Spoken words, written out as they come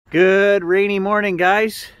Good rainy morning,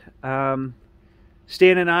 guys. Stan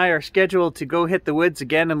and I are scheduled to go hit the woods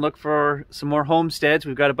again and look for some more homesteads.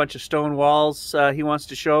 We've got a bunch of stone walls he wants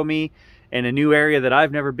to show me and a new area that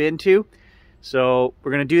I've never been to. So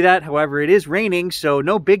we're going to do that. However, it is raining, so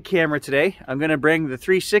no big camera today. I'm going to bring the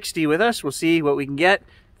 360 with us. We'll see what we can get.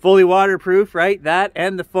 Fully waterproof, right? That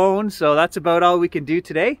and the phone. So that's about all we can do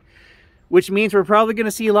today, which means we're probably going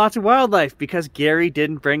to see lots of wildlife because Gary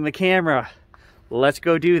didn't bring the camera. Let's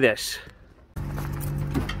go do this.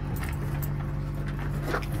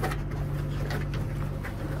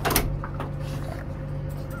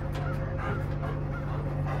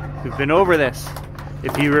 We've been over this.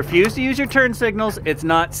 If you refuse to use your turn signals, it's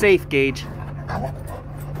not safe, Gage.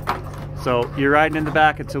 So you're riding in the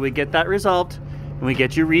back until we get that resolved and we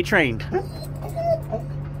get you retrained.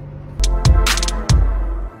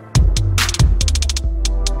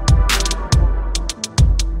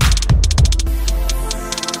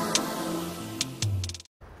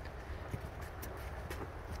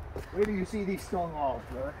 Where do you see these stone walls,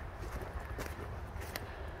 brother?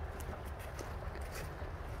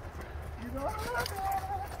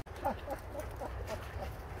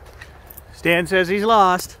 Stan says he's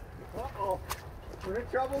lost. Uh-oh. We're in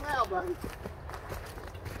trouble now, buddy.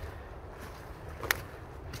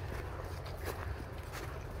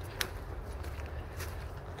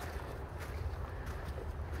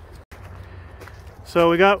 So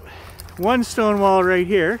we got one stone wall right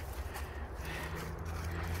here.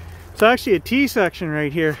 It's actually a T section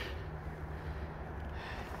right here.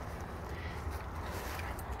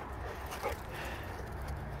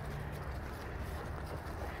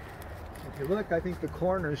 If you look, I think the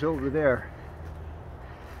corner's over there.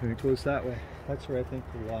 And it goes that way. That's where I think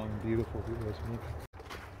the long, beautiful view is.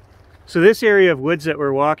 So this area of woods that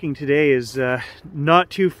we're walking today is not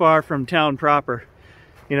too far from town proper.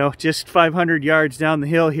 You know, just 500 yards down the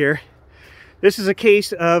hill here. This is a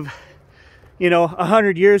case of, you know,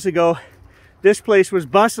 100 years ago, this place was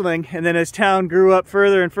bustling, and then as town grew up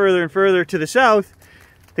further and further and further to the south,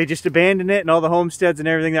 they just abandoned it, and all the homesteads and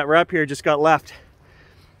everything that were up here just got left.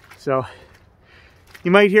 So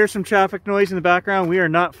you might hear some traffic noise in the background. We are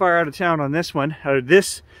not far out of town on this one, out of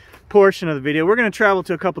this portion of the video. We're going to travel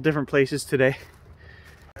to a couple different places today.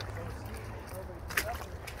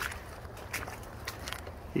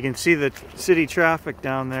 You can see the city traffic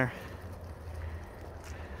down there.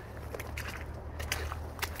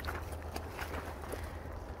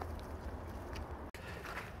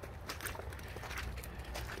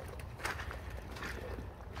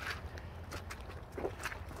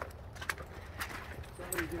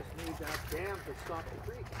 Somebody just made that dam to stop the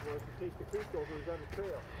creek, or to take the creek over and run a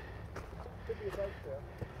trail. Could be a bike trail.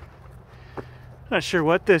 Not sure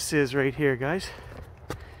what this is right here, guys.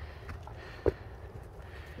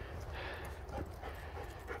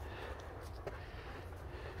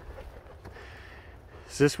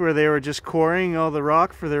 Is this where they were just quarrying all the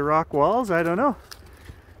rock for their rock walls? I don't know.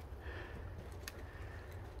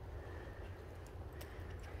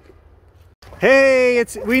 Hey,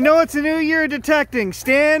 we know it's a new year detecting.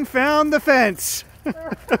 Stan found the fence.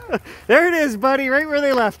 There it is, buddy, right where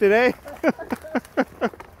they left it, eh?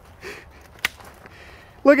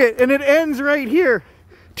 Look at, and it ends right here,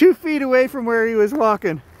 2 feet away from where he was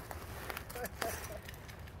walking.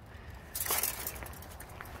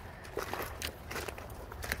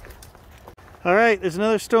 All right, there's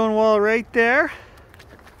another stone wall right there.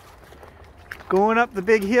 Going up the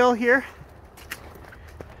big hill here.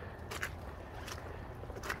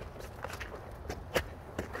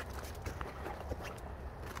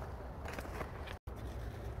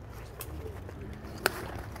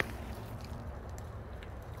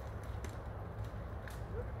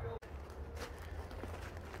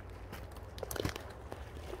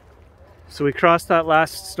 So we crossed that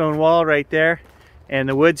last stone wall right there, and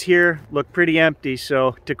the woods here look pretty empty.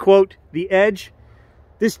 So to quote The Edge,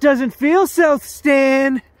 "This doesn't feel South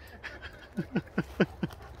Stan."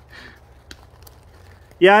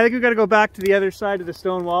 Yeah, I think we've got to go back to the other side of the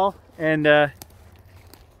stone wall and head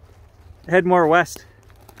more west.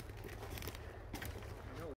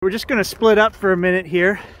 We're just going to split up for a minute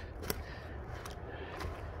here.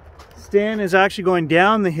 Stan is actually going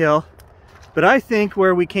down the hill. But I think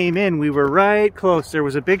where we came in, we were right close. There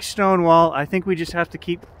was a big stone wall. I think we just have to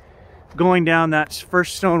keep going down that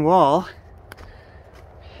first stone wall.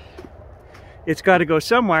 It's got to go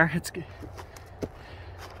somewhere.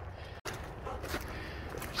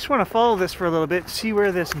 Just want to follow this for a little bit, see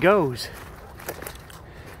where this goes.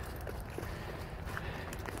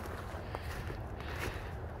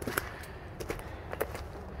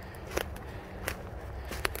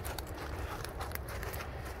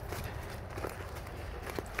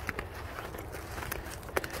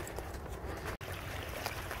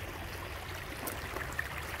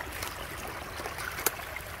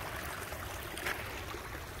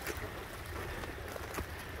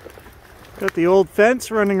 Got the old fence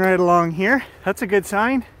running right along here. That's a good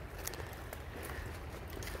sign.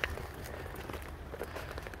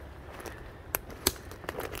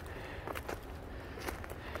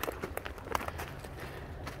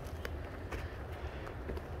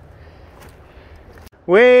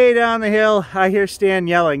 Way down the hill, I hear Stan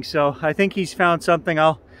yelling, so I think he's found something.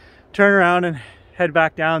 I'll turn around and head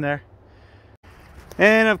back down there.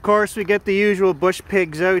 And of course, we get the usual bush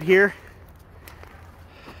pigs out here.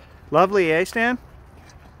 Lovely, eh, Stan?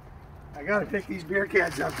 I gotta pick these beer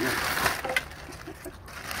cans up here.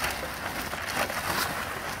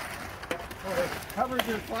 Oh, they covered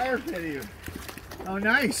their fire pit here. Oh,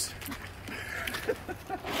 nice. Is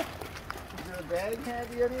there a bag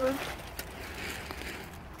handy anywhere?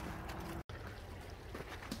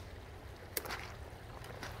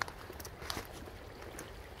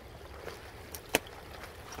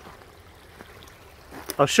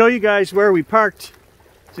 I'll show you guys where we parked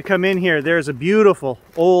to come in here. There's a beautiful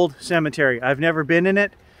old cemetery. I've never been in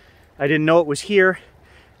it. I didn't know it was here.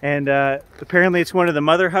 And apparently it's one of the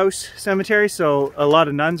mother house cemeteries, so a lot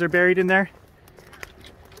of nuns are buried in there.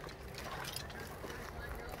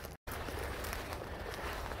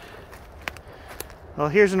 Well,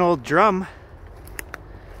 here's an old drum.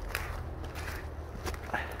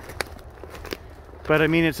 But I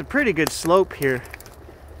mean, it's a pretty good slope here.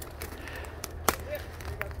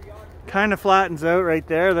 Kind of flattens out right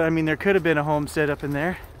there. I mean, there could have been a homestead up in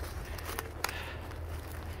there.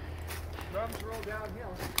 Drums roll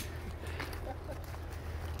downhill.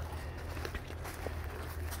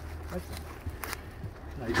 That's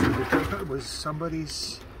nice. It was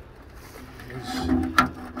somebody's.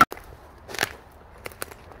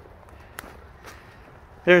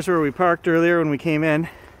 There's where we parked earlier when we came in.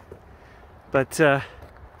 But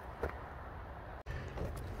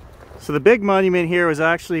so the big monument here was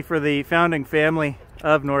actually for the founding family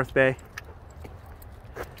of North Bay.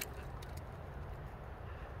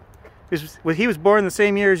 He was born the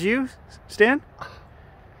same year as you, Stan?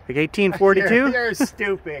 Like 1842? You're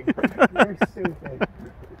stupid. You're stupid.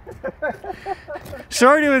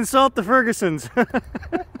 Sorry to insult the Fergusons.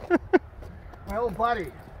 My old buddy.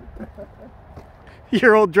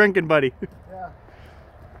 Your old drinking buddy. Yeah.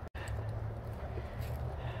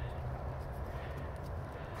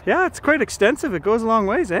 Yeah, it's quite extensive. It goes a long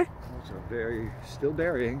ways, eh? It's still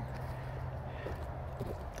burying.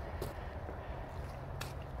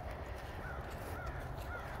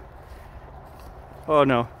 Oh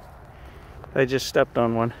no, I just stepped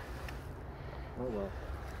on one. Oh well.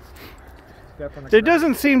 Step on the There ground.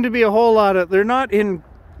 doesn't seem to be a whole lot of, they're not in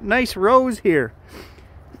nice rows here.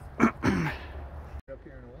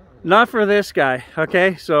 Not for this guy,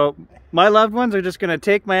 okay? So my loved ones are just gonna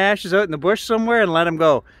take my ashes out in the bush somewhere and let them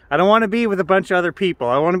go. I don't want to be with a bunch of other people.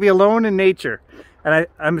 I want to be alone in nature. And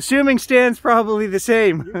I'm assuming Stan's probably the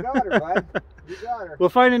same. You got her, bud. You got her. We'll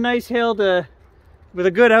find a nice hill with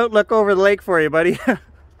a good outlook over the lake for you, buddy.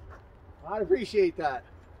 I'd appreciate that.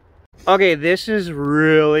 Okay, this is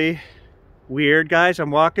really weird, guys.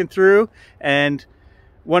 I'm walking through and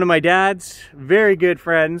one of my dad's very good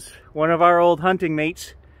friends, one of our old hunting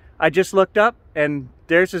mates, I just looked up and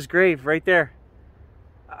there's his grave right there.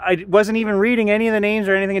 I wasn't even reading any of the names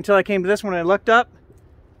or anything until I came to this one. I looked up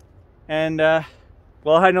and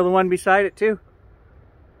well, I know the one beside it too.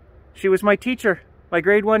 She was my teacher, my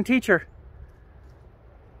grade 1 teacher.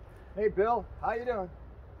 Hey Bill, how you doing?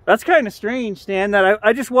 That's kind of strange, Stan, that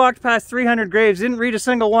I just walked past 300 graves, didn't read a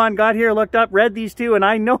single one, got here, looked up, read these two, and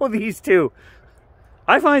I know these two.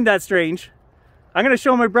 I find that strange. I'm going to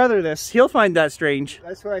show my brother this. He'll find that strange.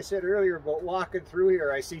 That's what I said earlier about walking through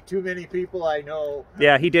here. I see too many people I know.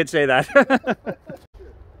 Yeah, he did say that.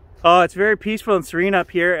 Oh, it's very peaceful and serene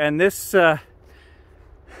up here, and this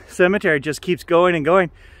cemetery just keeps going and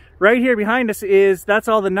going. Right here behind us that's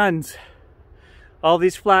all the nuns. All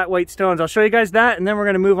these flat white stones. I'll show you guys that, and then we're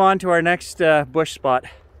going to move on to our next bush spot.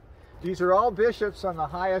 These are all bishops on the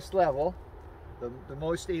highest level, the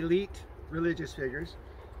most elite religious figures,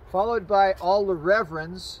 followed by all the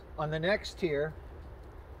reverends on the next tier,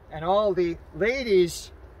 and all the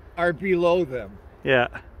ladies are below them. Yeah.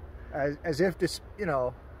 As if this, you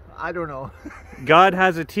know, I don't know. God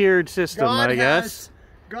has a tiered system, I guess.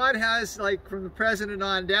 God has, like, from the president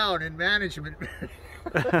on down in management.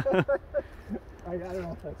 I don't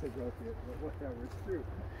know if that's a joke yet, but whatever, it's true.